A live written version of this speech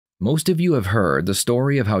Most of you have heard the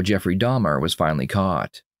story of how Jeffrey Dahmer was finally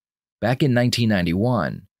caught. Back in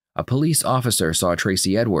 1991, a police officer saw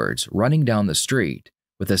Tracy Edwards running down the street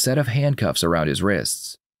with a set of handcuffs around his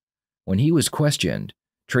wrists. When he was questioned,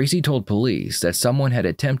 Tracy told police that someone had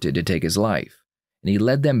attempted to take his life, and he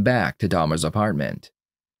led them back to Dahmer's apartment.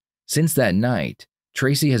 Since that night,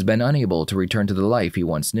 Tracy has been unable to return to the life he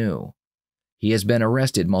once knew. He has been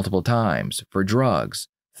arrested multiple times for drugs,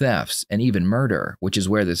 thefts, and even murder, which is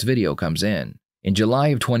where this video comes in. In July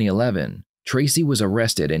of 2011, Tracy was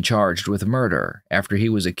arrested and charged with murder after he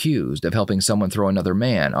was accused of helping someone throw another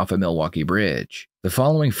man off a Milwaukee bridge. The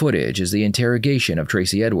following footage is the interrogation of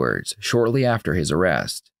Tracy Edwards shortly after his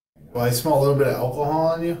arrest. Well, I smell a little bit of alcohol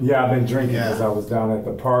on you. Yeah, I've been drinking because I was down at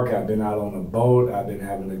the park. I've been out on a boat. I've been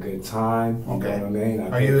having a good time. Okay. You know what I mean?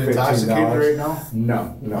 Are you intoxicated right now?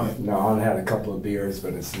 No. I've had a couple of beers,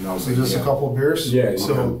 but it's no. So just a couple of beers? Yeah,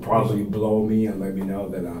 so probably blow me and let me know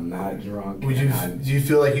that I'm not drunk. Do you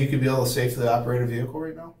feel like you could be able to safely operate a vehicle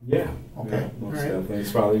right now? Yeah. Okay. Yeah, most definitely.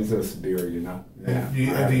 It's probably just beer, you know. Yeah.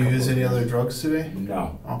 Have you used any other drugs today?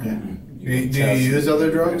 No. Okay. Do you use other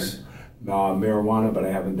drugs? Marijuana, but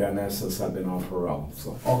I haven't done that since I've been on parole.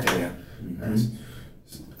 So. Okay. Yeah. Nice.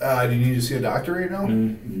 Do you need to see a doctor right now?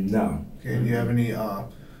 No. Okay. Do you have any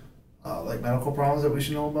like medical problems that we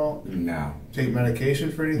should know about? No. Take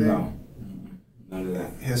medication for anything? No. None of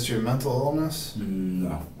that. History of mental illness?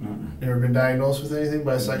 No. Never been diagnosed with anything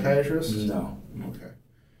by a psychiatrist? No. Okay.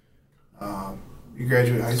 You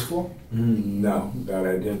graduate high school? No, that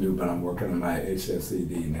I didn't do, but I'm working on my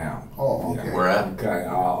HSED now. Oh, okay. Yeah. Where at? Okay,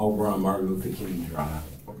 over on Martin Luther King Drive.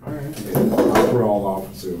 All right. Yeah, I'm a parole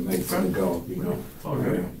officer, makes me go, you know.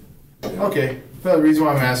 Okay. Yeah. Okay. But the reason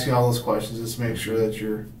why I'm asking all those questions is to make sure that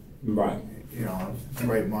you're, Right. you know, in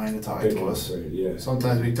the right mind to talk to us. Yeah.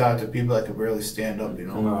 Sometimes we talk to people that can barely stand up, you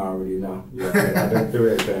know. No, I already know. Yeah, I've been through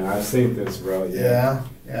it then. I've seen this, bro. Yeah.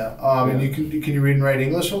 And you can you read and write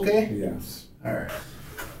English okay? Yes. All right.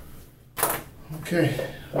 Okay.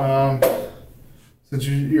 Since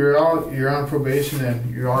you're on probation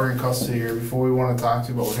and you are in custody here, before we want to talk to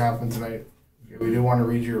you about what happened tonight, we do want to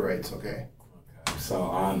read your rights, okay? So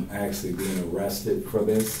I'm actually being arrested for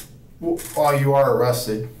this? Well, you are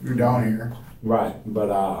arrested. You're down here. Right, but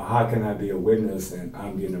how can I be a witness and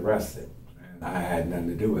I'm getting arrested? And I had nothing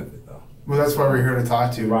to do with it, though. Well, that's why we're here to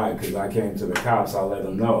talk to you. Right, because I came to the cops, I let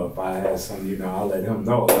them know. If I had some, you know, I let him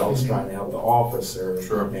know. I was trying to help the officer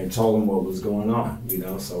and told him what was going on, you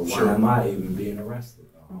know. So why am I even being arrested?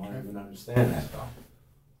 I don't even understand that,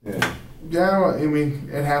 though. Yeah. Yeah, I mean,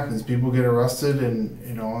 it happens. People get arrested and,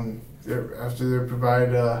 you know, and after they're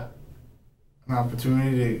provided an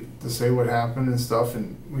opportunity to say what happened and stuff,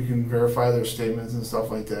 and we can verify their statements and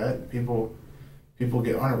stuff like that, people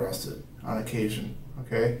get unarrested on occasion.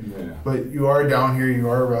 Okay. Yeah. But you are down here. You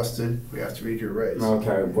are arrested. We have to read your rights.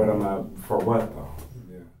 Okay. What am I for? What though?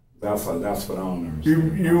 Yeah. That's what I don't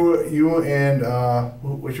understand. You and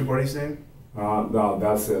what's your buddy's name? No,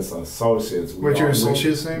 that's his associates. What's your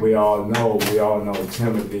associate's name? We all know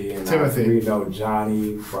Timothy, and Timothy. We know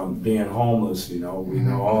Johnny from being homeless. You know, we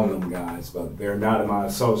know all them guys, but they're not my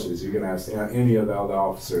associates. You can ask any of the other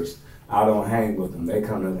officers. I don't hang with them. They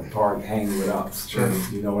come to the park, hang with us. Sure.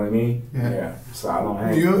 You know what I mean? Yeah. So I don't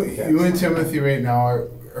hang you, with them. You and Timothy right now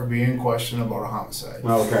are being questioned about a homicide.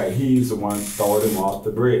 Okay, he's the one throwing him off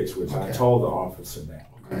the bridge, which I Okay. told the officer that.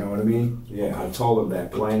 You know what I mean? Yeah, I told him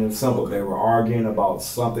that, plain and simple. They were arguing about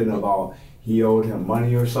something about he owed him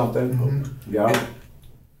money or something. Yeah.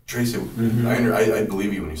 Tracy, I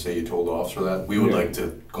believe you when you say you told the officer that. We would like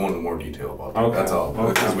to go into more detail about that. Okay. That's all.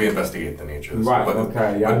 Because we investigate the nature of this. Right, But,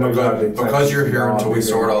 okay. Yeah, I but know because you're here until we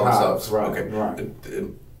sort all this out. Right, okay.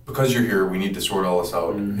 right. Because you're here, we need to sort all this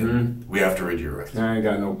out. And we have to read your rights. I ain't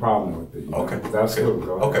got no problem with it. Okay. That's good.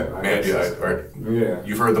 Go ahead. Okay. May I do that? All right. Yeah.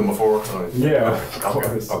 You've heard them before? Yeah, of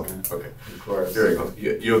course. Okay. Of course. There you go.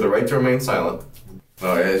 You have the right to remain silent.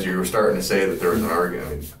 As you were starting to say that there was an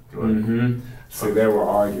argument. I mean, See, they were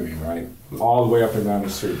arguing, right? All the way up and down the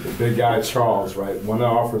street. The big guy, Charles, right? One of the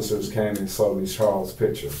officers came and showed me Charles'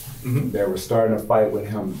 picture. They were starting to fight with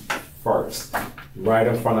him first. Right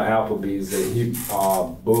in front of Applebee's,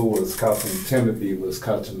 Boo was cussing, Timothy was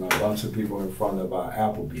cussing a bunch of people in front of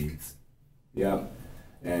Applebee's. Yep.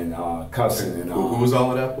 And cussing. And, who was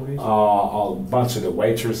all at Applebee's? A bunch of the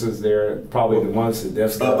waitresses there, probably the ones that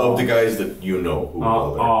desk. Of the guys that you know who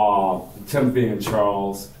were there. Timothy and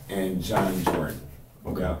Charles and Johnny Jordan.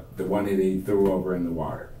 Okay. The one that he threw over in the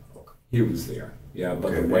water. Okay. He was there. Yeah,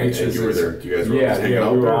 but the waitresses. You were there. You guys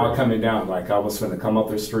were we were all coming down. Like I was going to come up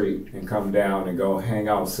the street and come down and go hang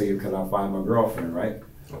out, see can I find my girlfriend, right?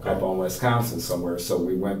 Okay. Up on Wisconsin somewhere. So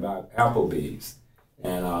we went by Applebee's.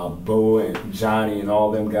 And Bo and Johnny and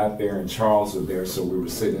all them got there, and Charles was there, so we were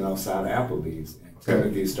sitting outside of Applebee's. And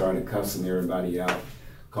Timothy started cussing everybody out,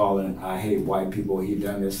 calling, I hate white people. He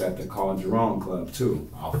done this at the Calderon Club too,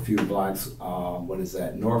 a few blocks,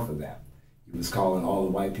 north of that. He was calling all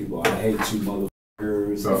the white people, I hate you motherfuckers.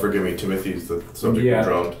 Oh, forgive me, Timothy's the subject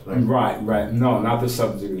who drowned. Right. No, not the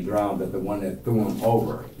subject who drowned, but the one that threw him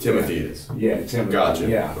over. Timothy is. Yeah, Timothy. Gotcha.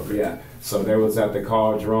 Yeah, okay. yeah. So there was at the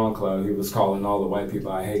Calderon Club, he was calling all the white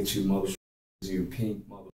people, I hate you motherfuckers, you pink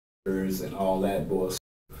motherfuckers, and all that bullshit.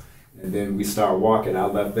 And then we started walking. I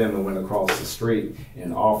left them and went across the street. And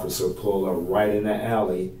an officer pulled up right in the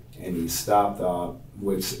alley, and he stopped.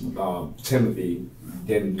 Timothy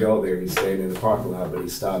didn't go there. He stayed in the parking lot, but he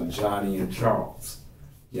stopped Johnny and Charles.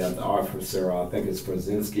 Yeah, the officer, I think it's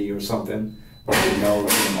Brzezinski or something. But he knows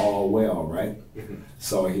them all well, right?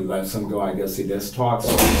 So he lets them go. I guess he just talks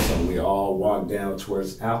to them. So we all walked down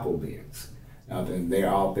towards Applebee's. Now then, they're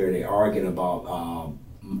out there. They arguing about.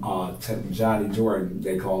 Johnny Jordan,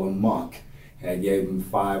 they call him Monk, had gave him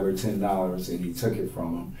 $5 or $10 and he took it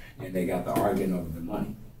from him, and they got to arguing over the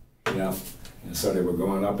money. And so they were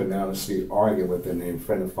going up and down the street arguing with him. They were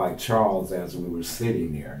trying to fight Charles as we were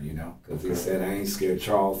sitting there, because he said, I ain't scared.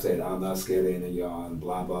 Charles said, I'm not scared of any of y'all, and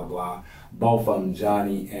blah, blah, blah. Both of them,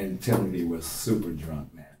 Johnny and Timothy, was super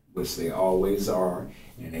drunk, man, which they always are,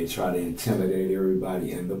 and they try to intimidate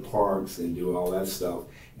everybody in the parks and do all that stuff.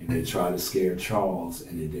 And they tried to scare Charles,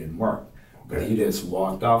 and it didn't work. But he just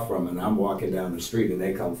walked off from it, and I'm walking down the street, and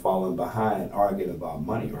they come falling behind, arguing about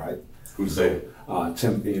money, right? Who's they?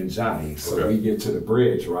 Timothy and Johnny. So we get to the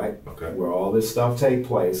bridge, right? Where all this stuff take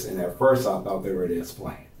place, and at first I thought they were just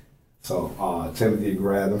playing. So Timothy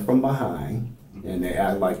grabbed them from behind, and they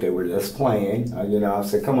acted like they were just playing. I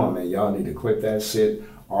said, come on, man, y'all need to quit that shit,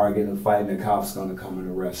 arguing and fighting, the cops gonna come and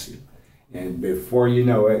arrest you. And before you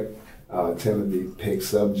know it, Timothy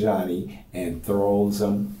picks up Johnny and throws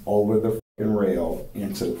him over the rail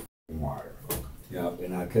into the water. Yep,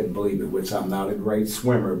 and I couldn't believe it, which I'm not a great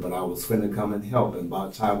swimmer, but I was finna come and help. And by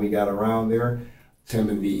the time we got around there,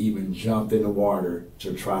 Timothy even jumped in the water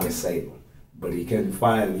to try to save him. But he couldn't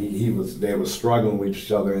find him. They were struggling with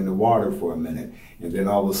each other in the water for a minute. And then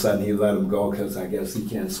all of a sudden he let him go because I guess he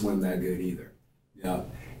can't swim that good either. Yeah.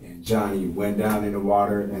 And Johnny went down in the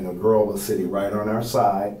water, and the girl was sitting right on our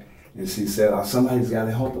side. And she said, somebody's got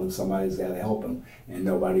to help him, somebody's got to help him. And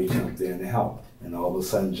nobody jumped in to help. And all of a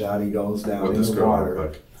sudden, Johnny goes down in the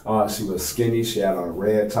water. She was skinny, she had on a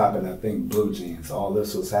red top and I think blue jeans. All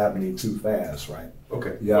this was happening too fast, right?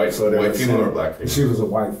 Okay. Yeah, white female or black female? She was a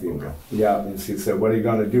white female. Okay. Yeah, and she said, what are you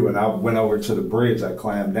going to do? And I went over to the bridge, I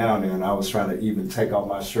climbed down there, and I was trying to even take off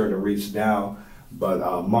my shirt and reach down. But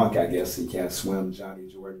Monk, I guess he can't swim. Johnny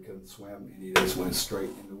Jordan couldn't swim, and he just went straight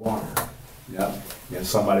in the water. Yeah, and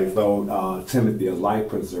somebody threw Timothy a life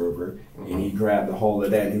preserver, and he grabbed a hold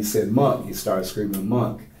of that, and he said, Monk. He started screaming,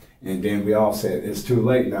 Monk. And then we all said, it's too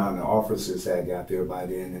late now, and the officers had got there by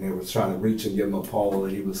then, and they were trying to reach and give him a pole,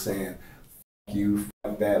 and he was saying, fuck you,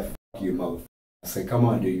 fuck that, fuck you, motherfucker. I said, come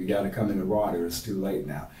on, dude, you got to come in the water, it's too late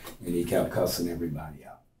now. And he kept cussing everybody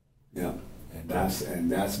out. Yeah, and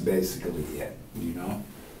that's basically it,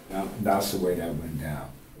 Yeah, that's the way that went down.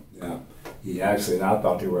 Yeah. I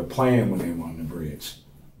thought they were playing when they were on the bridge,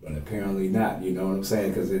 but apparently not, you know what I'm saying?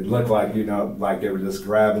 Because it looked like, like they were just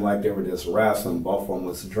grabbing, like they were just wrestling. Both of them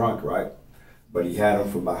was drunk, right? But he had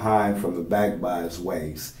them from behind, from the back by his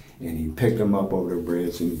waist, and he picked them up over the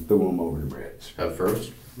bridge and he threw them over the bridge. At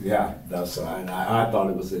first? Yeah, that's and I thought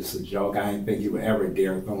it was just a joke. I didn't think he would ever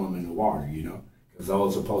dare throw them in the water, because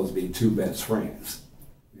those are supposed to be two best friends.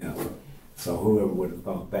 So whoever would have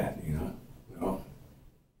thought that,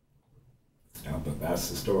 Yeah, but that's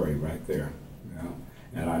the story right there.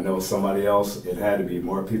 And I know somebody else, it had to be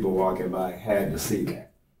more people walking by, had to see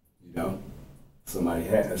that.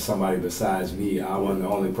 Somebody besides me. I wasn't the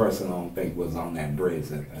only person I don't think was on that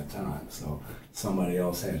bridge at that time. So somebody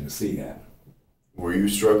else had to see that. Were you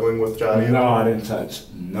struggling with Johnny? No, I didn't touch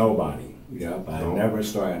nobody. I never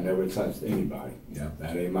touched anybody.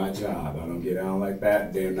 That ain't my job. I don't get on like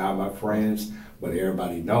that. They're not my friends, but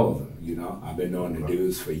everybody knows them. I've been knowing the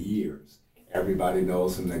dudes for years. Everybody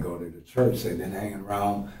knows them. They go to the church. They've been hanging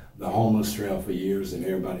around the homeless trail for years, and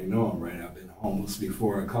everybody know them, right? I've been homeless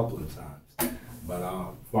before a couple of times. But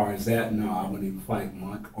as far as that, no, I wouldn't even fight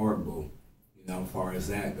Monk or Boo, as far as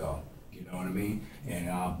that go. You know what I mean?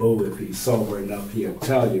 And Boo, if he's sober enough, he'll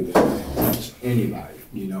tell you that he didn't touch anybody.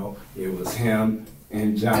 It was him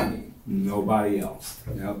and Johnny, nobody else.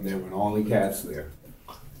 They were the only cats there.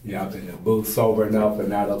 And if Boo's sober enough and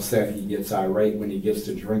not upset, he gets irate when he gets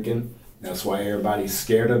to drinking. That's why everybody's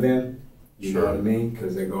scared of him. You know what I mean?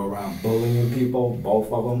 Because they go around bullying people,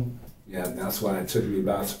 both of them. Yeah, that's why it took me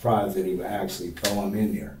by surprise that he would actually throw him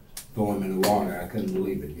in there, throw him in the water. I couldn't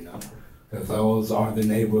believe it, you know? Because those are the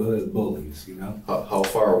neighborhood bullies, you know? How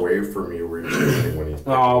far away from you were you standing when you?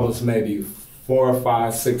 I was maybe 4,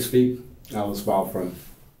 5, 6 feet. I was about from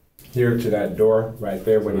here to that door right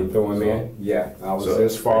there when he threw him in. Yeah, I was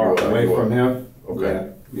this far away from him.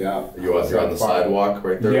 Okay. Yeah. You're on the sidewalk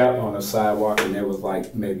right there? Yeah, on the sidewalk, and there was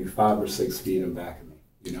like maybe 5 or 6 feet in back of me,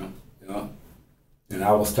 you know? Yeah. And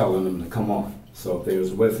I was telling them to come on. So if they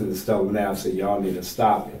was with us, tell them now, say, y'all need to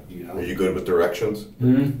stop it, you know? Are you good with directions?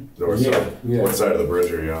 Mm-hmm. North, south? Yeah. What side of the bridge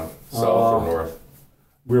are you on? South or north?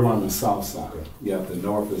 We're on the south side. Yeah, the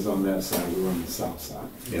north is on that side, we're on the south side.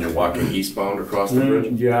 And you're walking eastbound across the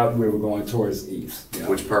bridge? Yeah, we were going towards east. Yeah.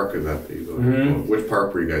 Which park is that you going? Which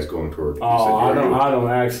park were you guys going toward? Oh, I don't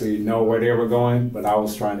actually know where they were going, but I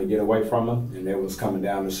was trying to get away from them, and they was coming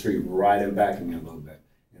down the street right in back of me a little bit.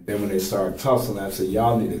 And then when they started tussling, I said,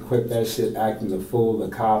 y'all need to quit that shit, acting the fool. The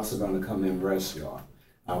cops are gonna come and arrest y'all.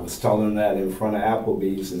 I was telling them that in front of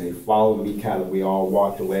Applebee's, and they followed me kind of, we all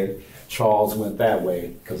walked away. Charles went that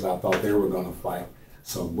way, because I thought they were gonna fight.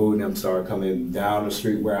 So Boo and them started coming down the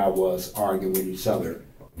street where I was, arguing with each other.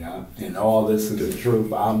 Yeah, and all this is the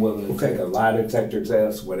truth. I'm willing to take a lie detector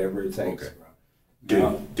test, whatever it takes.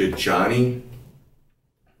 Okay. Did Johnny,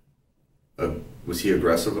 was he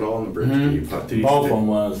aggressive at all on the bridge? Both of them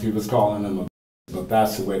was. He was calling them a, but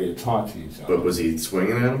that's the way they talk to each other. But was he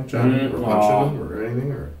swinging at him, Johnny, or punching him, or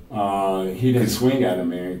anything? Or? He didn't swing at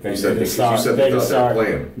him or anything. You said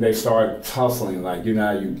they start tussling, like, you know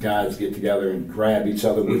how you guys get together and grab each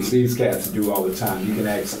other, which these cats do all the time. You can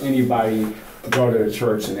ask anybody, go to the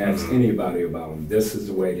church and ask anybody about them. This is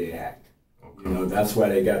the way they act. Okay. You know, that's why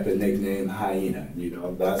they got the nickname hyena. You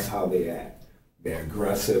know, that's how they act. They're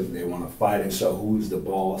aggressive. They want to fight and show who's the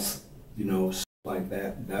boss. You know, like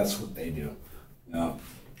that. That's what they do. No.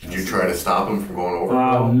 Did you try to stop him from going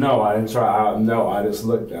over? No, I didn't try. No, I just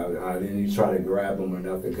looked at it. I didn't even try to grab him or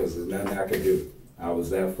nothing because there's nothing I could do. I was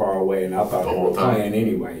that far away, and I thought they were playing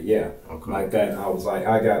anyway. Yeah, like that. I was like,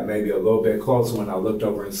 I got maybe a little bit closer when I looked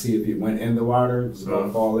over and see if he went in the water. It was going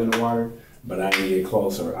to fall in the water, but I didn't get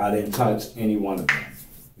closer. I didn't touch any one of them.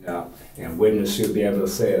 Yeah, and witness should be able to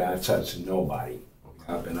say that I touched nobody.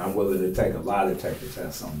 And I'm willing to take a lie detector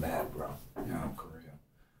test on that, bro. Yeah.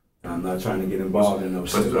 I'm not trying to get involved in no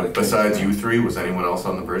shit like that. Besides you three, was anyone else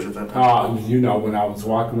on the bridge at that time? You know, when I was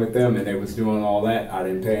walking with them and they was doing all that, I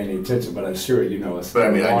didn't pay any attention, but I'm sure, you know. But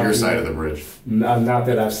I mean, on your side of the bridge? Not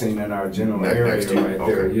that I've seen in our general area right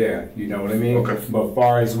there, yeah. You know what I mean? Okay. But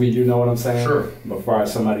far as you know what I'm saying? Sure. But far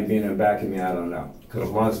as somebody being in the back of me, I don't know. Because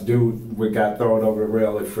once we got thrown over the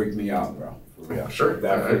rail, it freaked me out, bro. Yeah, sure.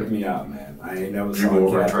 That freaked me out, man. I ain't never saw Did you go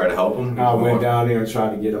over and try to help him? I went down there and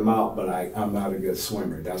tried to get him out, but I'm not a good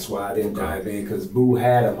swimmer. That's why I didn't dive in, because Boo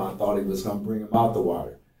had him. I thought he was going to bring him out the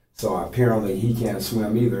water. So apparently he can't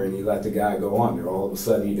swim either, and he let the guy go under. All of a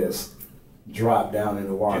sudden he just dropped down in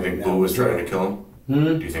the water. Do you think Boo was trying to kill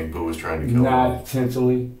him? Do you think Boo was trying to kill him? Not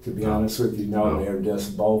intentionally, to be honest with you. No, they're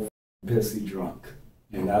just both pissy drunk.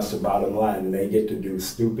 And that's the bottom line. And they get to do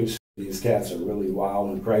stupid shit. These cats are really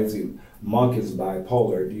wild and crazy. Monk is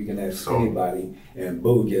bipolar. You can ask anybody. And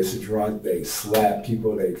Boo gets drunk. They slap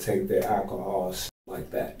people. They take their alcohol, shit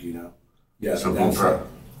like that, you know? Yeah, so Boo,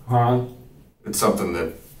 it's something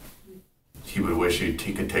that he would wish he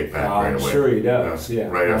could take back right away. I'm sure he does, yeah.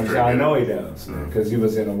 Right after I know he does, because he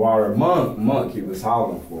was in the water. Monk, he was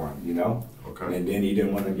howling for him, you know? Okay. And then he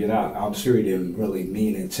didn't want to get out. I'm sure he didn't really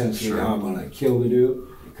mean intentionally, I'm going to kill the dude.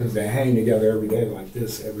 Because they hang together every day like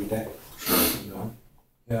this, every day. You know?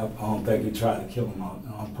 Yeah, I don't think he tried to kill him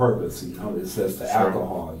on purpose, you know? It's just the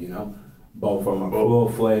alcohol, you know? Both of them are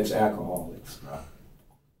full-fledged alcoholics, bro.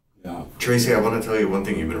 Yeah. Tracy, I want to tell you one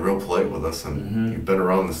thing. You've been real polite with us, and you've been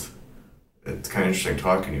around this. It's kind of interesting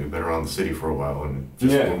talking to you. You've been around the city for a while, and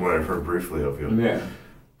just from what I've heard briefly of you. Yeah.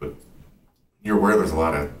 But you're aware there's a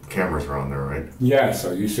lot of cameras around there, right? Yeah,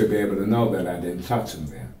 so you should be able to know that I didn't touch him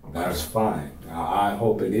there. Okay. That's fine. I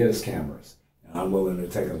hope it is cameras. And I'm willing to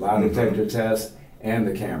take a lie detector test and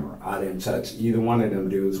the camera. I didn't touch either one of them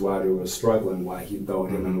dudes while they were struggling, while he threw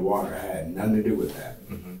him in the water. I had nothing to do with that.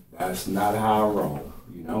 That's not how I roll,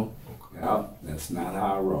 you know? Yeah, that's not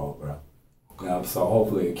how I roll, bro. Yeah, so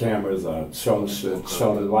hopefully the cameras show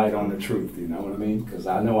the light on the truth, you know what I mean? Because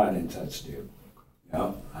I know I didn't touch dude.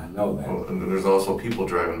 Yeah, I know that. Well, and there's also people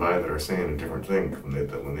driving by that are saying a different thing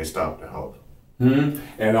when they stop to help. And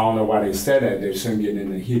I don't know why they said that. They shouldn't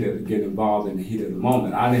get involved in the heat of the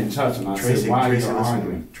moment. I didn't touch them. I said, why are you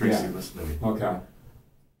arguing? Tracy, listen to me. Okay.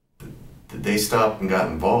 they stopped and got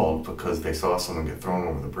involved because they saw someone get thrown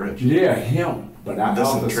over the bridge. Yeah, him. But I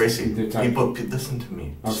listen, Tracy. People, listen to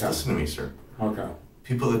me. Okay. Just listen to me, sir. Okay.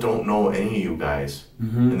 People that don't know any of you guys,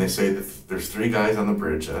 and they say that there's 3 guys on the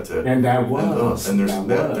bridge. That's it. And that was. And there's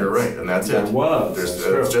that. They're right, and that's that it. Was.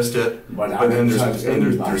 That's just it. But then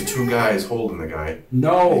there's 2 guys holding the guy.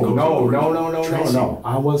 No.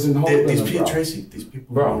 I wasn't holding him, Tracy, these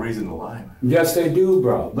people have no reason to lie. Yes, they do,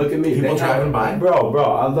 bro. Look at me. People driving by. Bro.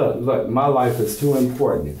 Look. My life is too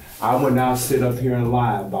important. I would not sit up here and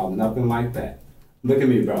lie about nothing like that. Look at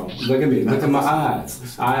me, bro. Look at me. Look at my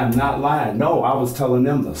eyes. I am not lying. No, I was telling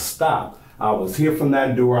them to stop. I was here from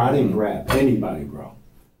that door. I didn't grab anybody, bro.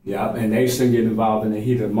 Yeah, and they shouldn't get involved in the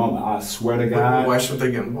heat of the moment. I swear to God. Why should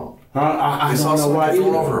they get involved? I don't know why either.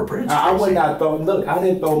 Over a bridge. I would not throw. Look, I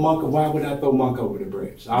didn't throw Monk. Why would I throw Monk over the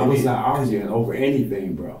bridge? I was not arguing over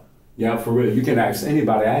anything, bro. Yeah, for real. You can ask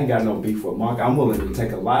anybody. I ain't got no beef with Monk. I'm willing to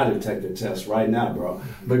take a lie detector test right now, bro.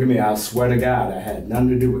 Look at me. I swear to God, I had nothing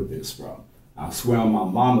to do with this, bro. I swear on my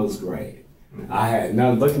mama's grave. I had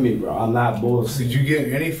none. Look at me, bro. I'm not bullshit. Did you get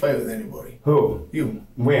in any fight with anybody? Who? You.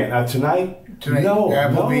 When? Tonight? Tonight? No.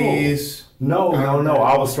 Applebee's? No.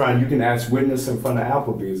 I was trying. You can ask witness in front of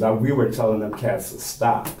Applebee's. We were telling them cats to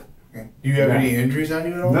stop. Okay. Do you have any injuries on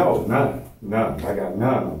you at all? No, none. I got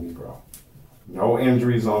none on me, bro. No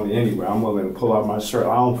injuries on me anywhere. I'm willing to pull out my shirt.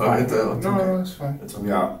 I don't fight. No, that's fine. That's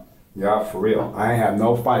okay. Yeah, for real. I ain't have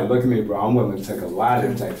no fight. Look at me, bro. I'm willing to take a lie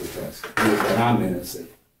detector test. And I'm innocent.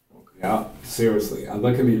 Yeah, seriously.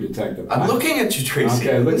 Look at me, detective. I'm looking at you, Tracy.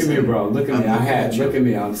 Okay, look at me, bro. Look at me. Look at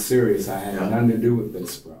me. I'm serious. I had nothing to do with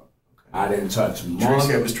this, bro. I didn't touch Monk.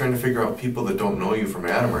 Tracy, I was trying to figure out people that don't know you from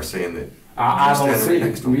Adam are saying that. I don't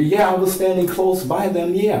see. Yeah, I was standing close by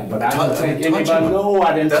them. Yeah, but I didn't take anybody. No,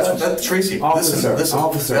 I didn't touch. That's Tracy. Officer,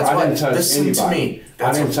 I didn't touch listen anybody.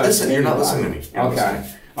 To me. Listen, you're not listening to me.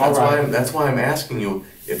 Okay. That's why I'm asking you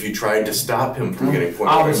if you tried to stop him from getting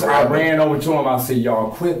pointed. I ran over to him. I said, "Y'all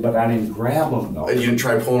quit," but I didn't grab him though. And you didn't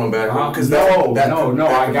try pulling him back? No.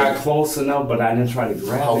 I got close enough, but I didn't try to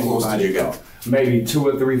grab him. How close did you get? Maybe 2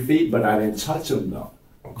 or 3 feet, but I didn't touch him though.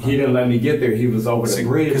 Okay. He didn't let me get there. He was over the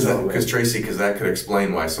bridge. Because Tracy, that could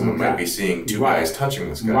explain why someone might be seeing 2 guys touching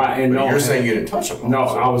this guy. Right, and you're saying you didn't touch him. No,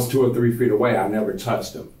 I was 2 or 3 feet away. I never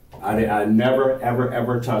touched him. I never,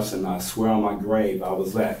 ever touched him. I swear on my grave, I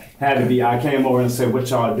was that. I came over and said, "What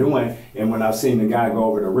y'all doing?" And when I seen the guy go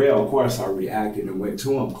over the rail, of course I reacted and went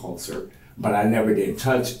to him closer. But I never did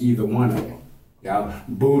touch either one of them. Yeah,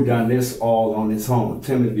 Boo done this all on his own.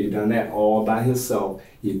 Timothy done that all by himself.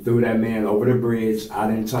 He threw that man over the bridge. I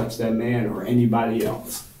didn't touch that man or anybody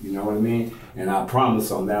else. You know what I mean? And I promise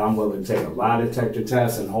on that I'm willing to take a lie detector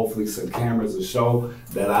test and hopefully some cameras to show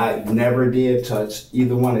that I never did touch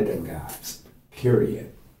either one of them guys.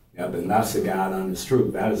 Period. Yep, and that's the God honest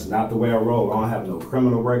truth. That is not the way I roll. I don't have no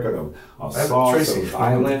criminal record of assault or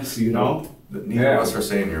violence, you know? Neither of us are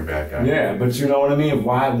saying you're a bad guy. Yeah, but you know what I mean?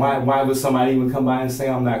 Why would somebody even come by and say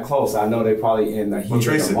I'm that close? I know they probably in the heat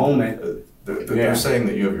of the moment. They're saying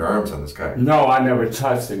that you have your arms on this guy. No, I never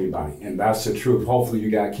touched anybody, and that's the truth. Hopefully you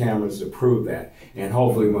got cameras to prove that. And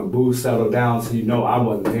hopefully when Boo settled down, so you know I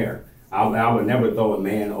wasn't there. I would never throw a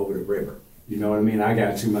man over the river. You know what I mean? I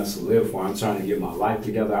got too much to live for. I'm trying to get my life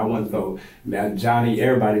together. I wouldn't throw that Johnny,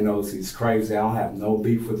 everybody knows he's crazy. I don't have no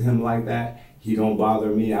beef with him like that. He don't bother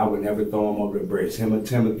me. I would never throw him over the bridge. Him and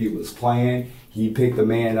Timothy was playing. He picked the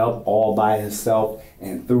man up all by himself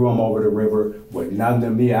and threw him over the river with nothing to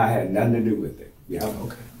me. I had nothing to do with it. Yeah,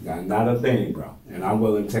 okay. Not a thing, bro. And I'm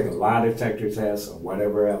willing to take a lie detector test or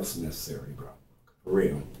whatever else necessary, bro. For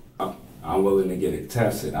real. I'm willing to get it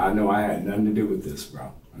tested. I know I had nothing to do with this,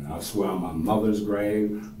 bro. And I swear on my mother's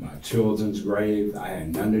grave, my children's grave, I had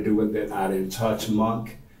nothing to do with it. I didn't touch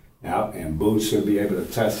Monk. Yeah, and Boo should be able to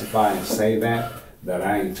testify and say that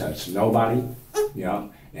I ain't touched nobody. Yeah,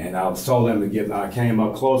 and I was told him to get, I came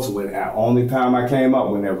up closer with, only time I came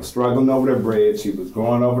up when they were struggling over the bridge, he was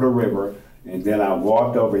going over the river, and then I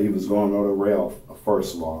walked over, he was going over the rail,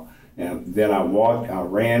 first of all. And then I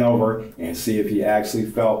ran over and see if he actually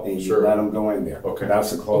felt, and you let him go in there. Okay.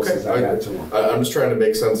 That's the closest I got to him. I'm just trying to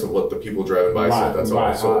make sense of what the people driving by said. That's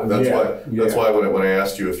all. So that's why when I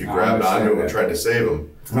asked you if you grabbed onto him and tried to save him.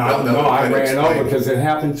 No, I ran over because it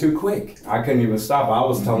happened too quick. I couldn't even stop. I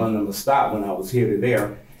was telling them to stop when I was here to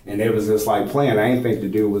there, and they was just like playing. I didn't think the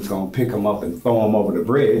dude was gonna pick him up and throw him over the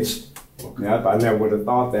bridge. Okay. Yep, I never would have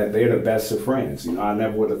thought that. They're the best of friends. You know, I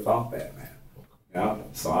never would have thought that, man. Yeah,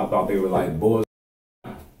 so I thought they were like bullshit.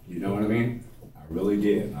 You know what I mean? I really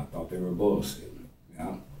did. I thought they were bullshit.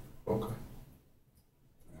 Yeah. Okay.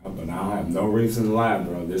 Yeah, but I don't have no reason to lie,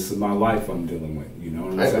 bro. This is my life I'm dealing with. You know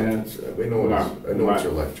what I'm saying? I know it's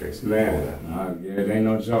your life, Tracy. Man, yeah, it ain't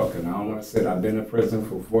no joke. And I don't want to sit. I've been in prison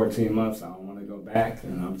for 14 months. I don't want to go back.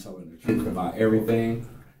 And I'm telling the truth about everything.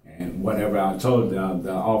 And whatever I told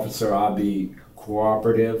the officer, I'll be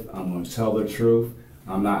cooperative. I'm going to tell the truth.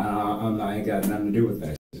 I ain't got nothing to do with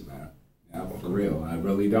that shit, man. Yeah, for real. I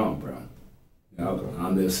really don't, bro.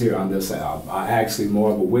 I'm just here. I actually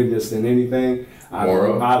more of a witness than anything. I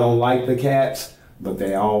don't like the cats, but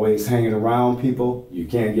they always hanging around people. You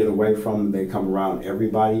can't get away from them. They come around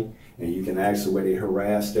everybody, and you can ask the way they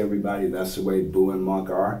harassed everybody. That's the way Boo and Monk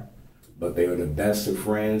are. But they were the best of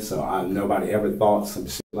friends, so nobody ever thought some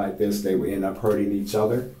shit like this, they would end up hurting each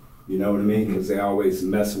other. You know what I mean? Because they always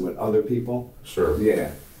messing with other people. Sure.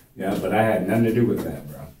 Yeah, but I had nothing to do with that,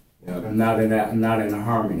 bro. Not in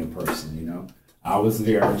harming a person, you know. I was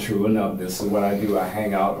there, true enough. This is what I do. I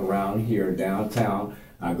hang out around here downtown.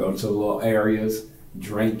 I go to little areas,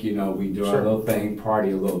 drink, you know, we do our little thing, party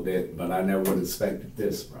a little bit, but I never would have expected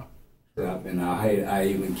this, bro. And I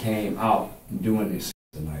even came out doing this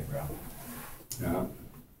tonight, bro. Yeah.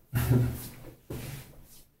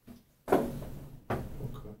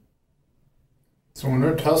 So when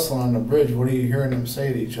they're tussling on the bridge, what are you hearing them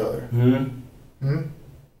say to each other?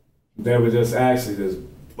 They were just actually just,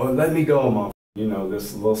 well, let me go, mom. You know,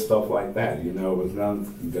 this little stuff like that, you know, was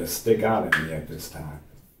nothing that stick out at me at this time.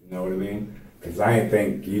 You know what I mean? Because I didn't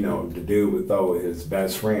think, you know, the dude would throw his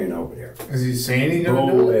best friend over there. Is he saying he's going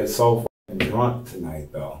to do it? Is so fucking drunk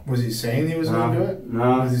tonight, though. Was he saying he was going to do it?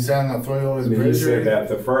 No. Was he saying I'll throw you over his bridge? He said that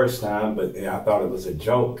the first time, but I thought it was a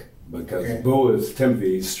joke. Because Boo is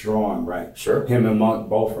Timothy's strong, right? Sure. Him and Monk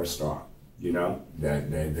both are strong, you know?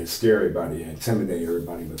 They scare everybody, intimidate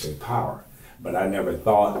everybody with their power. But I never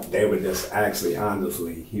thought they would just actually,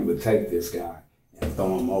 honestly, he would take this guy and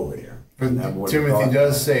throw him over there. But Timothy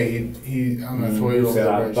does say I'm going to throw you over the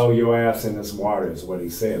bridge. I'll throw your ass in this water is what he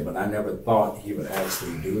said, but I never thought he would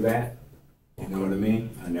actually do that. You know what I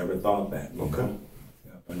mean? I never thought that. Okay.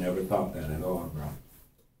 Yep, I never thought that at all, bro.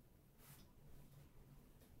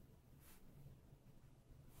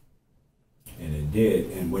 And it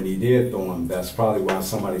did, and when he did throw him, that's probably why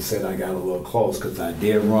somebody said I got a little close, because I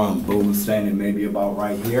did run. Boo was standing maybe about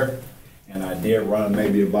right here, and I did run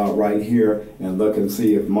maybe about right here and look and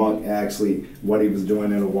see if Monk actually, what he was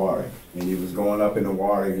doing in the water. And he was going up in the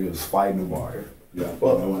water, he was fighting the water. Yeah,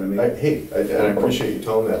 well, you know what I mean? I appreciate you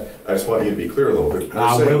telling that. I just want you to be clear, though.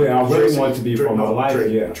 I really want to be for my life,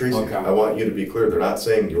 Tracy, okay. I want you to be clear. They're not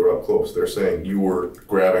saying you were up close. They're saying you were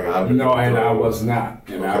grabbing onto. No, and I was not.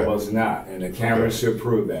 I was not. And the camera should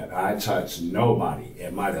prove that. I touched nobody.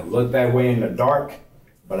 It might have looked that way in the dark,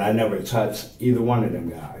 but I never touched either one of them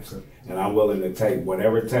guys. And I'm willing to take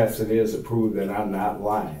whatever test it is to prove that I'm not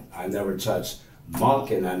lying. I never touched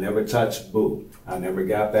Monk and I never touched Boo. I never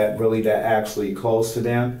got that actually close to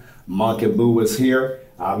them. Monk and Boo was here.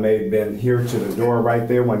 I may have been here to the door right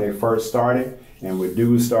there when they first started. And when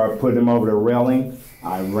dudes started putting them over the railing,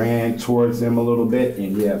 I ran towards them a little bit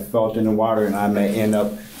and he had felt in the water, and I may end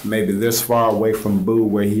up maybe this far away from Boo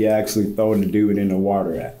where he actually threw the dude in the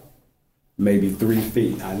water at. Maybe 3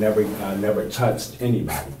 feet. I never touched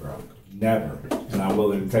anybody, bro. Never. And I'm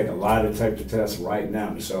willing to take a lie detector test right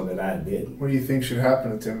now to show that I didn't. What do you think should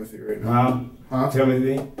happen to Timothy right now?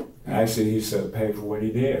 Timothy? Actually, he should pay for what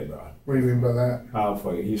he did, bro. What do you mean by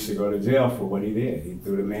that? He should go to jail for what he did. He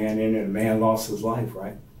threw the man in and the man lost his life,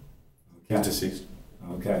 right? Okay. He's deceased.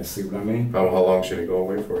 Okay, see what I mean? How long should he go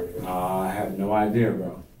away for? I have no idea,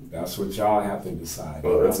 bro. That's what y'all have to decide.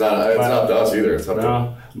 Well, it's not up to us either. It's up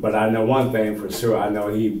to. But I know one thing for sure. I know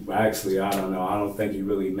he actually, I don't know. I don't think he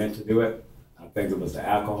really meant to do it. I think it was the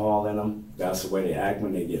alcohol in them. That's the way they act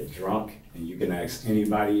when they get drunk. And you can ask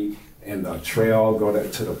anybody in the trail, go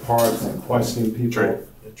to the parks and question people.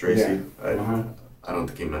 Tracy, yeah. I don't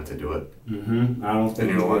think he meant to do it. I don't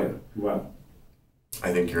think he did. What?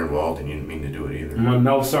 I think you're involved and you didn't mean to do it either.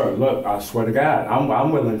 No, sir. Look, I swear to God,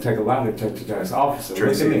 I'm willing to take a lie detector test. Officer,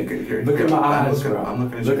 Tracy, look at me. Look at my eyes, bro. I'm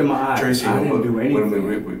looking at look at my eyes. Tracy, I didn't do anything.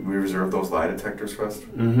 When we reserve those lie detectors for us,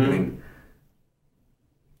 I mean,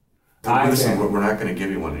 listen, we're not going to give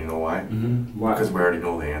you one. You know why? Why? Because we already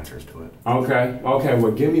know the answers to it. Okay.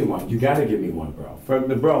 Well, give me one. You got to give me one, bro.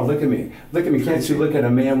 Bro, look at me. Look at me. Can't you look at a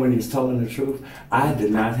man when he's telling the truth? I did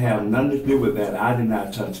not have nothing to do with that. I did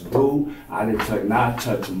not touch Boo. I did not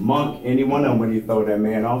touch Monk. Any one of them when he throw that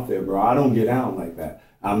man off there, bro. I don't get down like that.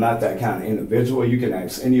 I'm not that kind of individual. You can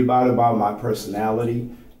ask anybody about my personality.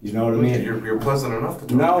 You know what I mean? You're pleasant enough to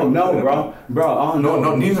talk No, bro.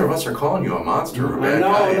 No, neither of us are calling you a monster or a bad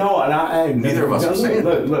guy. And neither of us are saying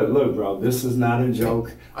that. Look, bro. This is not a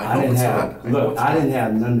joke. I didn't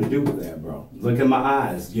have nothing to do with that, bro. Look in my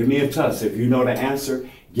eyes. Give me a test. If you know the answer,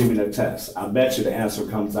 give me the test. I bet you the answer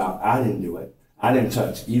comes out. I didn't do it. I didn't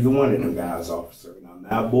touch either one of them guys, officer. And I'm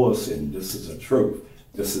not bullshitting. This is the truth.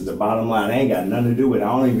 This is the bottom line. I ain't got nothing to do with it.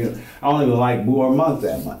 I don't even like Boo or Monk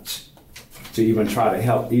that much to even try to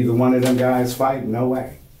help either one of them guys fight. No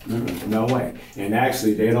way. No way. And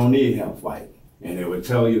actually, they don't need help fighting. And they would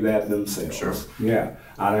tell you that themselves. Sure. Yeah.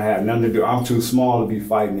 I don't have nothing to do. I'm too small to be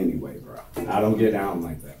fighting anyway, bro. I don't get down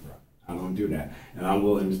like that, bro. I don't do that. And I'm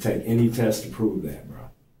willing to take any test to prove that, bro.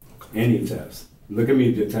 Any test. Look at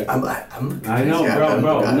me, detective. I'm looking I know,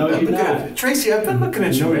 bro. No, you're not. Tracy, I've been looking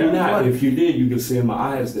at you, No, man. you're not. If you did, you could see in my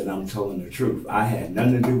eyes that I'm telling the truth. I had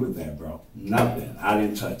nothing to do with that, bro. Nothing. I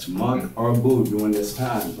didn't touch Monk or Boo during this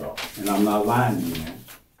time, bro. And I'm not lying to you, man.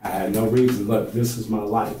 I had no reason. Look, this is my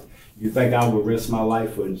life. You think I would risk my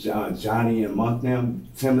life for Johnny and Monk now,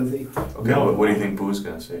 Timothy? Okay, No. what do you think Boo's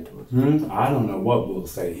going to say to us? I don't know what Boo'll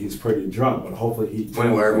say. He's pretty drunk, but hopefully he...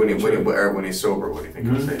 When he's sober, what do you think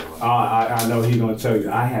he'll say to us? I know he's going to tell you,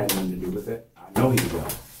 I had nothing to do with it. I know he will.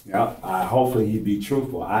 Yeah, hopefully he'd be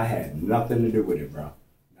truthful. I had nothing to do with it, bro.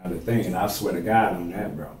 Now the thing, and I swear to God on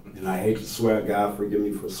that, bro. And I hate to swear, God forgive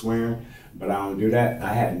me for swearing, but I don't do that.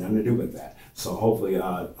 I had nothing to do with that. So hopefully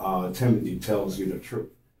Timothy tells you the truth.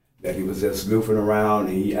 That he was just goofing around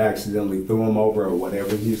and he accidentally threw him over or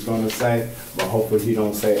whatever he's going to say. But hopefully he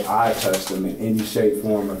don't say I touched him in any shape,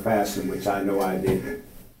 form, or fashion, which I know I didn't.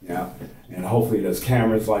 Yeah. And hopefully there's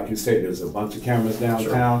cameras, like you said, there's a bunch of cameras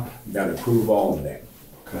downtown. Sure. You got to prove all of that.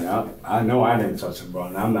 Okay. Yeah. I know I didn't touch him, bro,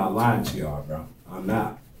 and I'm not lying to y'all, bro. I'm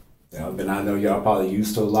not. Yeah. And I know y'all probably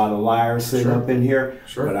used to a lot of liars sitting up in here,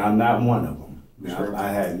 but I'm not one of them. Yeah. I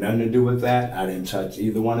had nothing to do with that. I didn't touch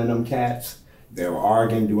either one of them cats. They were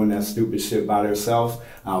arguing, doing that stupid shit by themselves.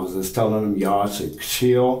 I was just telling them, y'all should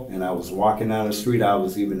chill. And I was walking down the street. I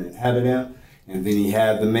was even ahead of them. And then he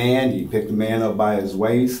had the man. He picked the man up by his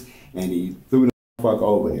waist. And he threw the fuck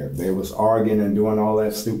over there. They was arguing and doing all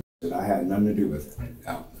that stupid shit. I had nothing to do with it.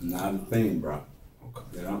 Not a thing, bro.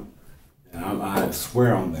 Okay. You know? And I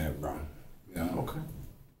swear on that, bro. You know? Okay.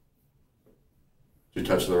 Did you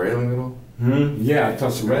touch the railing at all? Yeah, I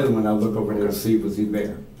touched the railing when I looked over there to see was he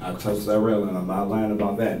there. I touched that railing. I'm not lying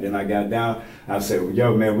about that. Then I got down. I said, well,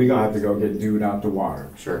 yo, man, we going to have to go get dude out the water.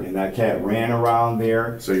 Sure. And that cat ran around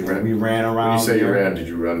there. So you ran? We ran around. When you say there. You ran, did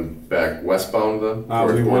you run back westbound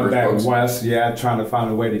then? We went back west, yeah, trying to find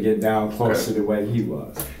a way to get down close to the way he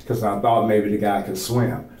was. Because I thought maybe the guy could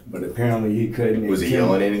swim. But apparently he couldn't. Was he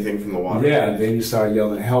yelling anything from the water? Yeah, and then he started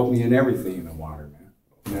yelling, help me and everything in the water, man.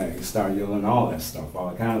 Yeah, he started yelling all that stuff,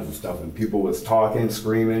 all kinds of stuff. And people was talking,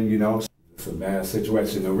 screaming, you know. It's a bad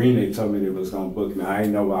situation. The Rene told me they was going to book me. I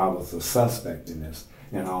didn't know I was a suspect in this.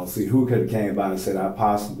 And I don't see who could have came by and said I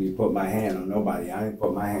possibly put my hand on nobody. I didn't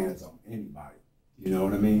put my hands on anybody. You know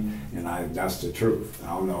what I mean? And that's the truth. I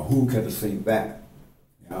don't know who could have seen that.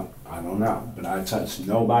 Yeah, I don't know. But I touched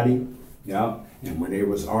nobody. Yeah. And when they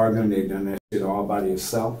was arguing, they done that shit all by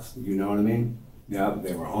themselves. You know what I mean? Yeah.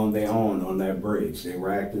 They were on their own on that bridge. They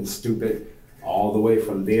were acting stupid all the way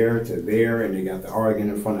from there to there, and they got the arguing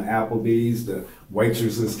in front of Applebee's. The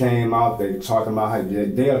waitresses came out. They talking about how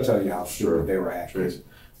they'll tell you how stupid they were acting. Trace,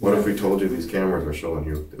 what if we told you these cameras are showing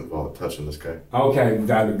you involved touching this guy? Okay,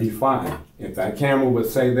 that'd be fine. If that camera would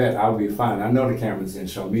say that, I would be fine. I know the cameras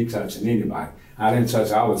didn't show me touching anybody. I didn't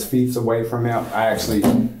touch. I was feet away from him. I actually,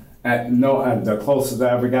 the closest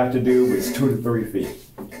I ever got to do was 2 to 3 feet.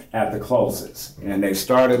 At the closest. And they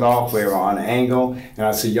started off, we were on an angle, and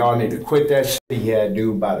I said, y'all need to quit that shit. He had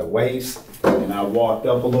dude by the waist, and I walked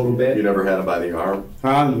up a little bit. You never had him by the arm?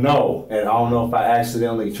 No, and I don't know if I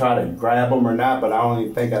accidentally tried to grab him or not, but I don't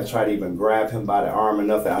even think I tried to even grab him by the arm or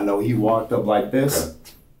nothing. I know he walked up like this.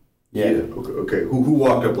 Okay. Yeah. Okay. Who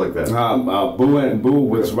walked up like that? Boo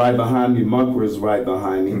was right behind me. Monk was right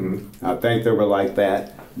behind me. Mm-hmm. I think they were like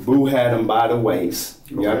that. Boo had him by the waist.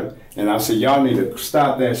 Okay. Yeah. And I said, y'all need to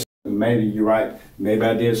stop that shit. Maybe you're right. Maybe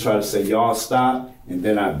I did try to say, y'all stop. And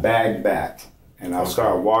then I bagged back. And I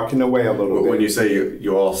started walking away a little bit. When you say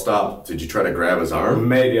you all stopped, did you try to grab his arm?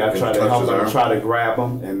 Maybe I tried to help him, try to grab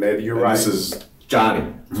him. And maybe you're right. This is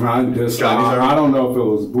Johnny. Johnny's arm? I don't know if it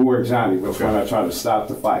was Boo or Johnny, which one I tried to stop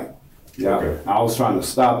the fight. Yeah. Okay. I was trying to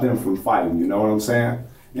stop them from fighting. You know what I'm saying?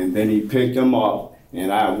 And then he picked him up. And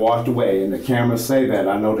I walked away, and the cameras say that.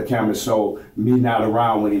 I know the cameras show me not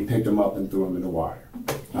around when he picked him up and threw him in the water.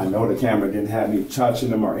 I know the camera didn't have me touching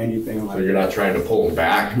them or anything like that. So you're not trying to pull them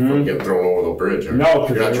back from getting thrown over the bridge? Or No.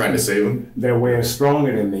 You're not trying to save them? They're way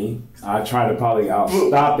stronger than me. I try to probably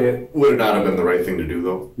stop it. Would it not have been the right thing to do,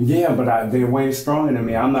 though? Yeah, but they're way stronger than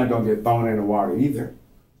me. I'm not going to get thrown in the water either.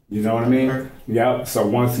 You know what I mean? Right. Yep. So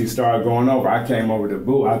once he started going over, I came over to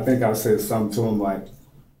Boo. I think I said something to him like,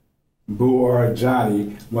 Boo or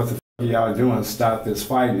Johnny, what the f y'all doing? Stop this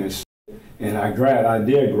fighting and shit. And I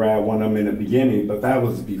did grab one of them in the beginning, but that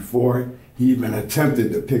was before he even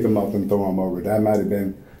attempted to pick him up and throw him over. That might have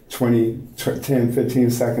been 10, 15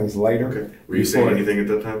 seconds later. Okay. Were you saying anything at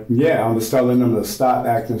that time? Yeah, I was telling them to stop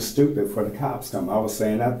acting stupid for the cops come. I was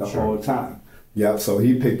saying that the whole time. Yeah, so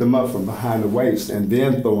he picked him up from behind the waist and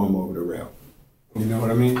then threw him over the rail. You know what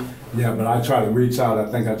I mean? Yeah, but I tried to reach out. I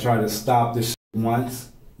think I tried to stop this once.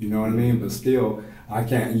 You know what I mean? But still,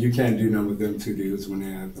 you can't do nothing with them two dudes when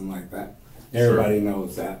they're acting like that. Everybody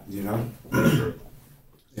knows that, you know?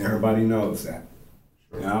 Everybody knows that.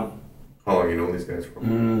 Sure. Yeah. How long you known these guys for?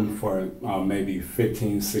 For maybe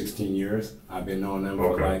 15, 16 years. I've been knowing them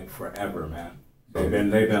for like forever, man. They've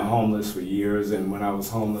been homeless for years, and when I was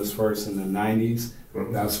homeless first in the 90s,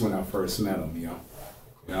 that's when I first met them, you know?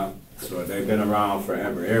 Yeah. So they've been around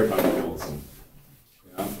forever. Everybody knows them.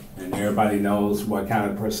 Yeah. And everybody knows what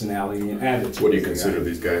kind of personality and attitude. What do you consider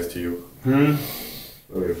these guys to you?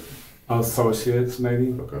 Associates,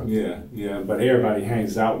 maybe. Okay. Yeah. But everybody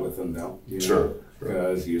hangs out with them, though. You know? Sure.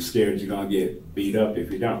 Because you're scared you're gonna get beat up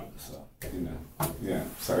if you don't. So, you know. Yeah.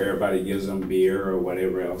 So everybody gives them beer or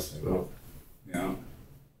whatever else they want. Yeah.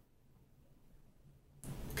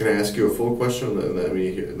 Can I ask you a full question?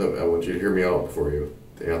 I want you to hear me out before you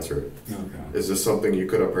answer it. Okay. Is this something you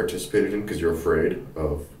could have participated in because you're afraid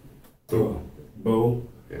of? Boo?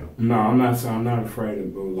 Yeah. No, I'm not afraid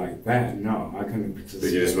of Boo like that. No, I couldn't participate.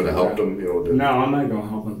 But you just would have helped him, you know? No, I'm not gonna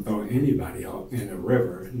help him throw anybody out in the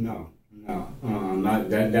river. No. Not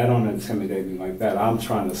that don't intimidate me like that. I'm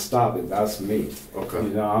trying to stop it. That's me. Okay.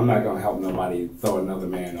 You know, I'm not gonna help nobody throw another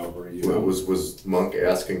man over. You know? Was Monk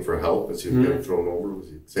asking for help as he was getting thrown over? Was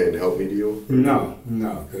he saying, help me to you? No,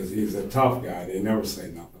 because he's a tough guy. They never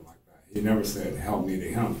say nothing like that. He never said help me to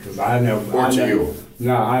him because I never. You?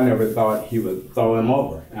 No, I never thought he would throw him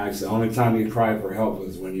over. Actually, the only time he cried for help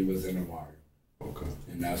was when he was in the water. Okay.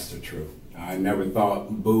 And that's the truth. I never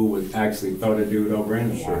thought Boo would actually throw the dude over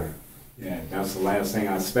in the water. Yeah, that's the last thing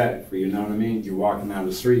I expect for, you know what I mean? You're walking down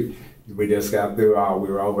the street, we just got through, we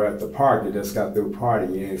were over at the park, you just got through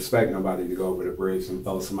partying, you didn't expect nobody to go over the bridge and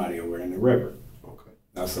throw somebody over in the river. Okay.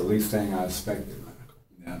 That's the least thing I expected, man.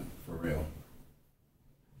 Yeah, for real.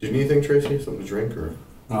 Do you need anything, Tracy? Something to drink or?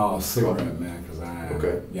 Oh, a cigarette, man, because I am.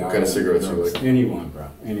 Okay. Yeah, what kind of cigarettes you like? Anyone, bro.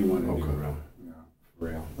 Anyone would Okay. do, bro. Yeah, for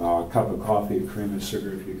real. A cup of coffee, cream and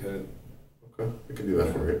sugar if you could. Okay, I can do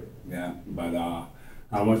that for you. Yeah, but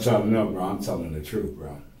I want y'all to know, bro, I'm telling the truth,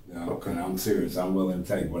 bro. You know, Okay. And I'm serious. I'm willing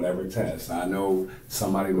to take whatever test. I know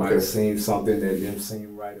somebody might have seen something that didn't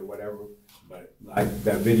seem right or whatever, but like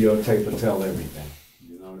that videotape will tell everything.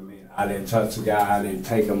 You know what I mean? I didn't touch the guy. I didn't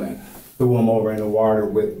take him and threw him over in the water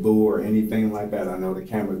with Boo or anything like that. I know the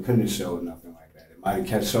camera couldn't show nothing like that. It might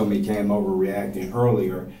have shown me came over reacting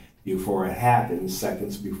earlier before it happened,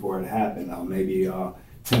 seconds before it happened, maybe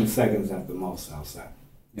 10 seconds at the most outside.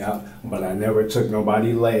 Yeah, but I never took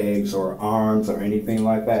nobody's legs or arms or anything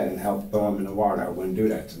like that and helped throw them in the water. I wouldn't do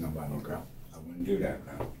that to nobody, girl. I wouldn't do that,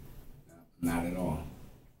 bro. Not at all.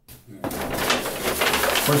 Yeah.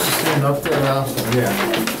 Once you stand up there now, Yeah.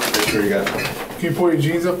 Make sure you got. can you pull your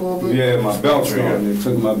jeans up a little bit? Yeah, my belt's gone. They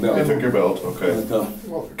took my belt. I took your belt. Okay.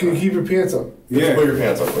 Well, can you keep your pants up? Yeah. Pull your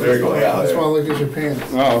pants up. There you go. Yeah. I just want to look at your pants.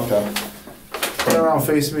 Oh, okay. Turn around,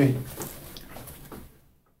 face me.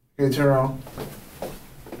 Okay, turn around.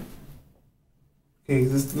 Okay,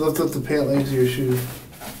 just lift up the pant legs of your shoes.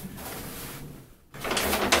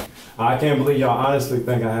 I can't believe y'all honestly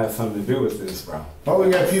think I had something to do with this, bro. Oh, we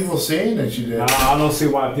got people saying that you did. I don't see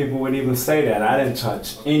why people would even say that. I didn't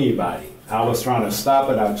touch anybody. I was trying to stop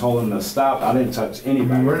it. I told them to stop. I didn't touch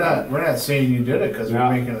anybody. We're not saying you did it because we're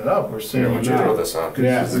making it up. We're saying Here, you would did you throw it. this on?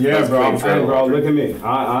 Yeah, bro. Hey, bro, look at me.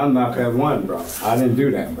 I'm not that one, bro. I didn't do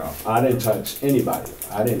that, bro. I didn't touch anybody.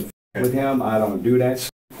 I didn't with him. I don't do that.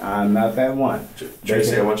 I'm not that one.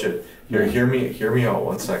 Tracy, I want you to hear me out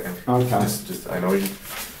 1 second. Okay. Just I know you.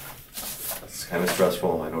 It's kind of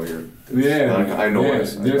stressful. I know you're. Yeah. I know it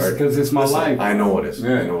is. Just because it's my Listen, life. I know it is.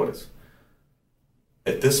 Yeah. I know it is.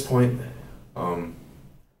 At this point,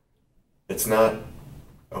 it's not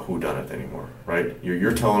a whodunit anymore, right?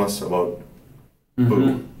 You're telling us about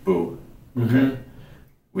Boo. Okay.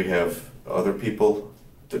 We have other people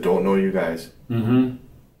that don't know you guys.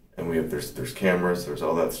 And we have there's cameras, there's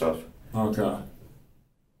all that stuff. Okay.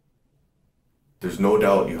 there's no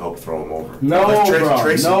doubt you helped throw him over. No, bro.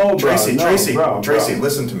 Tracy, No, bro. Tracy, No, Tracy, bro, Tracy, bro.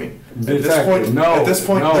 listen to me. Detective, At this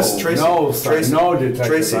point, listen, Tracy, no, sir, Tracy, no, detective,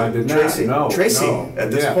 Tracy, I did not. Tracy, No, Tracy. no. At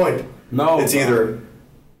this Yeah. point, No, it's bro. either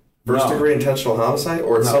first No. degree intentional homicide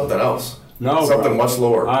or it's No. something else. No, something bro. much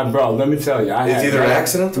lower. Bro, let me tell you, It's either an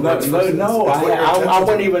accident or it's first- no, it's what your I intentions wouldn't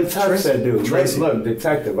are. even touch Tracy, that dude. Tracy. Look,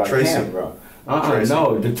 detective, I Tracy. can't, bro. Tracy.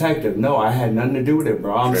 No, detective, no, I had nothing to do with it,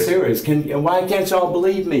 bro. I'm Tracy. serious. Why can't y'all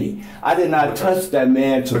believe me? I did not touch that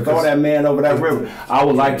man to throw that man over that river. I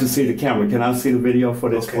would like to see the camera. Can I see the video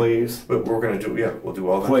footage, Okay. please? But we're gonna do, we'll do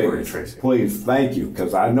all that for you, Please, Tracy. please, thank you,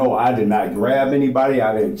 because I know I did not grab anybody,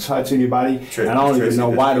 I didn't touch anybody, and I don't even Tracy, know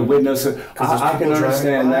why the witness. there's I can people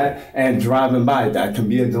understand driving by. that, and driving by, that can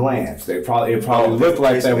be a glance. It probably looked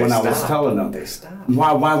like Tracy, that they when I was stopped. telling them. They stopped.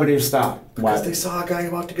 Why would they stop? Because Why? they saw a guy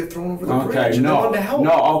about to get thrown over the bridge. Okay, And they no, wanted to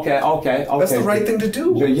help. okay. That's the right thing to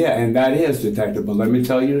do. Yeah, and that is, detective. But let me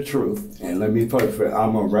tell you the truth, and let me put it.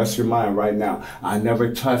 I'm gonna rest your mind right now. I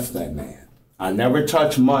never touched that man. I never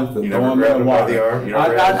touched Month and You throw never him grabbed in him the by water. the arm? You never I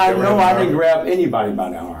grabbed him by know the I arm? didn't grab anybody by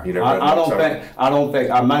the arm. You never grabbed him, sorry. I don't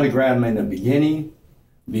think I might have grabbed him in the beginning,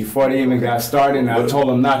 before they even got started, and I told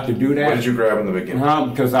them not to do that. What did you grab in the beginning?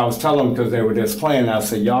 Because I was telling them, because they were just playing. I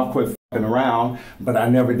said, y'all quit fucking around. But I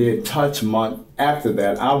never did touch Month. After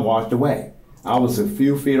that, I walked away. I was a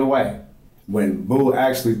few feet away. When Boo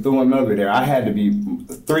actually threw him over there, I had to be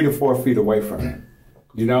 3 to 4 feet away from him.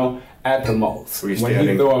 You know, at the most. Were you when standing?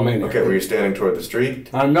 he threw him in there. Okay, were you standing toward the street?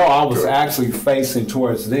 I know I was actually facing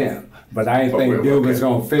towards them, but I didn't think dude was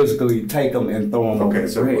going to physically take him and throw him over Okay, the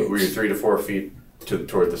so bridge. were you 3 to 4 feet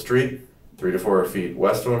toward the street? 3 to 4 feet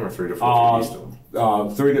west of him, or 3 to 4 feet east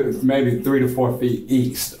of him? Maybe 3 to 4 feet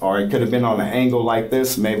east, or it could have been on an angle like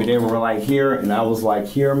this. Maybe they were like here, and I was like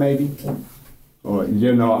here, maybe. Or at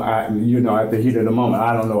the heat of the moment,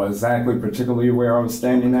 I don't know exactly, particularly where I was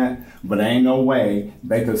standing at, but there ain't no way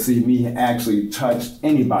they could see me actually touch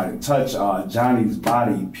Johnny's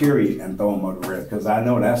body, period, and throw him over the red, because I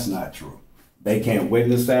know that's not true. They can't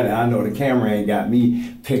witness that, and I know the camera ain't got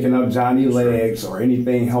me picking up Johnny's legs or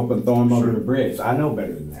anything helping throw him over the bridge. I know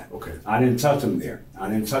better than that. Okay. I didn't touch him there. I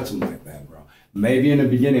didn't touch him like that, bro. Maybe in the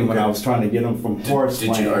beginning when I was trying to get him from horse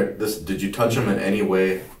playing. Did you touch him in any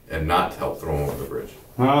way and not help throw him over the bridge?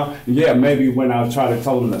 Yeah, maybe when I was trying to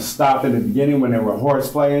tell them to stop in the beginning when they were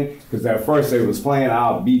horse playing, because at first they was playing,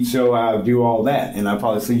 I'll beat you, I'll do all that, and I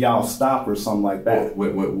probably say y'all stop or something like that.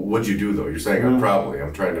 What'd you do though? You're saying probably.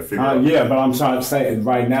 I'm trying to figure out. Yeah, but I'm trying to say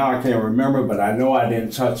right now I can't remember, but I know I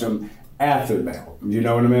didn't touch him after that. You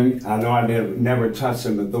know what I mean? I know I never touched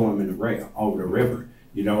him and threw him in the rail over the river.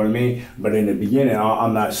 You know what I mean? But in the beginning,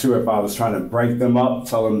 I'm not sure if I was trying to break them up,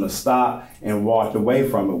 tell them to stop, and walked away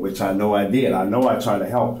from it, which I know I did. I know I tried to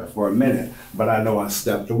help for a minute, but I know I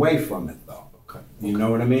stepped away from it, though. Okay. You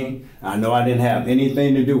know what I mean? I know I didn't have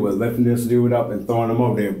anything to do with lifting this dude up and throwing him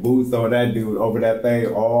over there. Boo throw that dude over that thing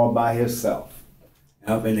all by himself.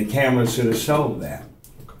 And the camera should have showed that.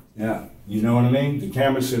 Yeah. You know what I mean? The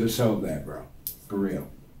camera should have showed that, bro. For real.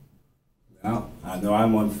 Yeah. I know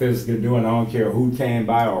I'm on physical doing. I don't care who came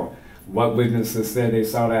by or what witnesses said they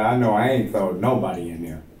saw that. I know I ain't thrown nobody in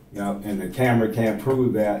there. Yeah. And the camera can't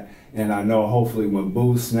prove that. And I know hopefully when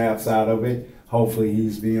Boo snaps out of it, hopefully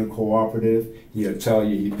he's being cooperative. He'll tell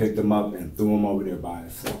you he picked him up and threw him over there by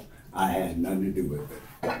himself. I had nothing to do with it.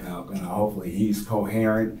 Now, hopefully he's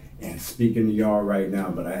coherent and speaking to y'all right now,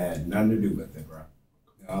 but I had nothing to do with it, bro.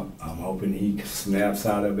 Yeah. I'm hoping he snaps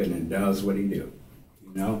out of it and does what he do.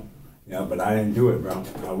 You know? Yeah, but I didn't do it, bro.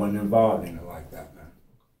 I wasn't involved in it like that, man.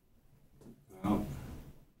 No.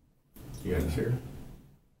 You guys here?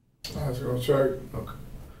 Let's go check. Okay.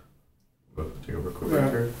 We'll take over quick Yeah.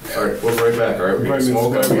 here. All right, we'll be right back. All right, we Right, can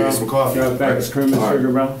smoke. Mr. We Brown. get some coffee. Yeah, thanks. Cream and All right.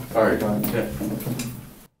 sugar, bro. All right. Yeah.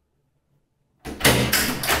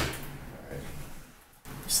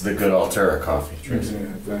 This is the good Altera coffee, Tracy.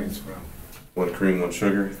 Yeah, thanks, bro. 1 cream, 1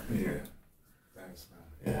 sugar. Yeah. Thanks,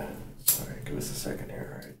 man. Yeah. All right, give us a second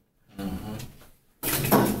here. All right.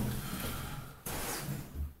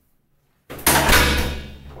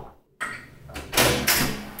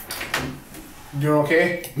 You doing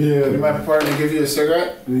okay? Yeah. You my partner give you a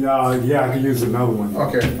cigarette? Yeah, I could use another one.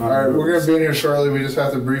 Okay. All right. We're gonna be in here shortly. We just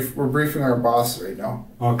have to briefing our boss right now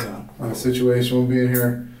Okay. on the situation. We'll be in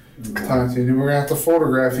here talking to you. We're gonna have to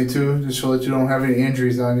photograph you too, just so that you don't have any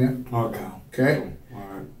injuries on you. Okay. Okay. All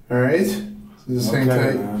right. All right. So just hang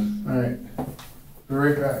tight. man. All right. Be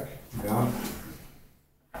right back. Yeah.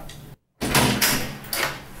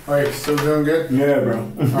 All right. Still doing good? Yeah, bro.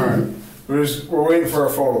 All right. We're waiting for our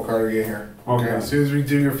photo card to get here. Okay. As soon as we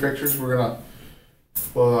do your pictures, we'll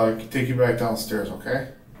take you back downstairs. Okay.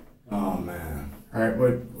 Oh, man. All right,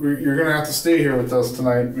 but you're gonna have to stay here with us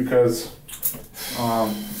tonight because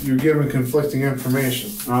you're giving conflicting information.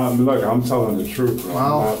 Look, I'm telling the truth, bro.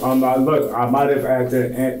 Wow. Look, I might have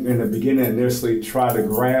in the beginning initially tried to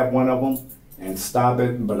grab one of them and stop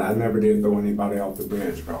it, but I never did throw anybody off the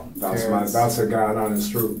bridge, bro. That's a God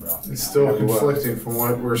honest truth, bro. It's still conflicting from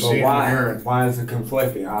what we're seeing and hearing. Why is it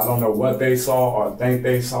conflicting? I don't know what they saw or think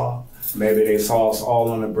they saw. Maybe they saw us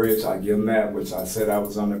all on the bridge. I give them that, which I said I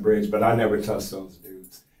was on the bridge, but I never touched those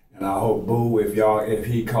dudes. And I hope Boo, if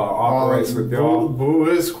he cooperates with y'all. Boo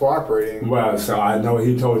is cooperating. Well, so I know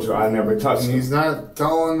he told you I never touched him. He's not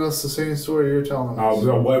telling us the same story you're telling us.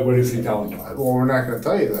 What is he telling us? Well, we're not going to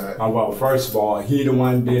tell you that. Well, first of all, he the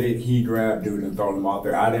one did it. He grabbed dude and thrown him out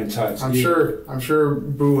there. I didn't touch him. I'm sure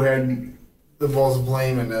Boo had the most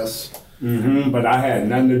blame in this. But I had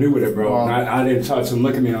nothing to do with it, bro. Well, I didn't touch him.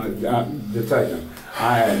 Look at me on detective.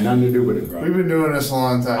 I had nothing to do with it, bro. We've been doing this a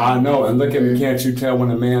long time. I know, and look at me. Can't you tell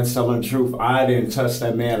when a man's telling the truth? I didn't touch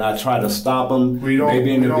that man. I tried to stop him. We don't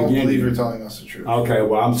beginning. believe you're telling us the truth. Okay,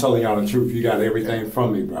 well, I'm telling y'all the truth. You got everything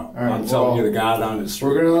from me, bro. Right, I'm telling you the God honest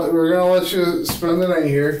truth. We're gonna let you spend the night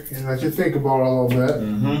here and let you think about it a little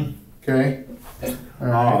bit. Okay. All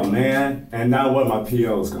right. Oh man, and now what my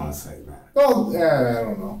PO's gonna say, man? Well, I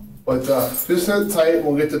don't know. But just sit tight.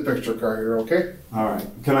 We'll get the picture car here, okay? All right.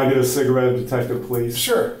 Can I get a cigarette, detective, please?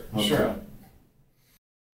 Sure. Okay. Sure.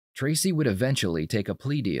 Tracy would eventually take a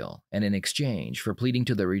plea deal, and in exchange for pleading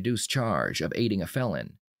to the reduced charge of aiding a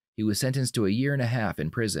felon, he was sentenced to 1.5 years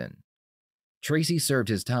in prison. Tracy served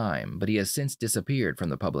his time, but he has since disappeared from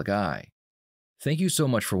the public eye. Thank you so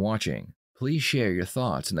much for watching. Please share your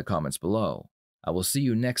thoughts in the comments below. I will see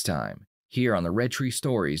you next time, here on the Red Tree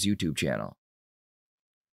Stories YouTube channel.